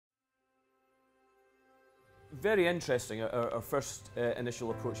very interesting, our first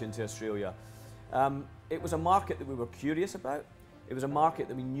initial approach into Australia. It was a market that we were curious about. It was a market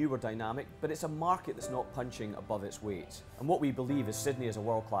that we knew were dynamic, but it's a market that's not punching above its weight. And what we believe is Sydney is a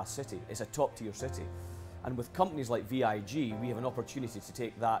world-class city. It's a top-tier city. And with companies like VIG, we have an opportunity to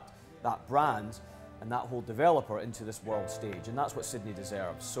take that brand and that whole developer into this world stage, and that's what Sydney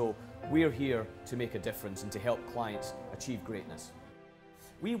deserves. So we're here to make a difference and to help clients achieve greatness.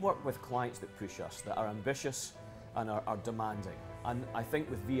 We work with clients that push us, that are ambitious and are demanding. And I think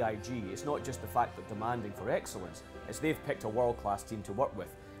with VIG, it's not just the fact that demanding for excellence, it's they've picked a world-class team to work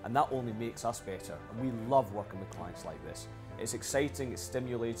with, and that only makes us better. And we love working with clients like this. It's exciting, it's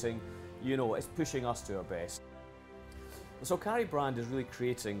stimulating, you know, it's pushing us to our best. The Silkari brand is really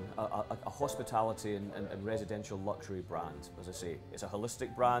creating a hospitality and residential luxury brand, as I say. It's a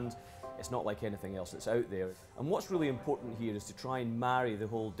holistic brand, it's not like anything else that's out there. And what's really important here is to try and marry the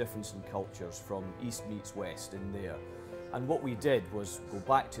whole difference in cultures from East meets West in there. And what we did was go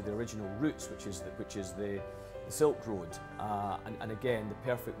back to the original roots, which is the Silk Road, and again, the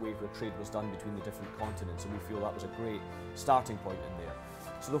perfect way where trade was done between the different continents, and we feel that was a great starting point in there.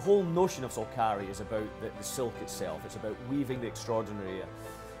 So the whole notion of Silkari is about the silk itself. It's about weaving the extraordinary,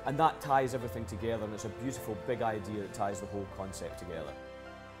 and that ties everything together, and it's a beautiful big idea that ties the whole concept together.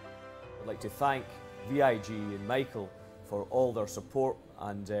 I'd like to thank VIG and Michael for all their support,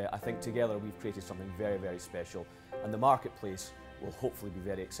 and I think together we've created something very, very special, and the marketplace will hopefully be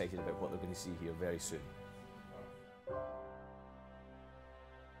very excited about what they're going to see here very soon.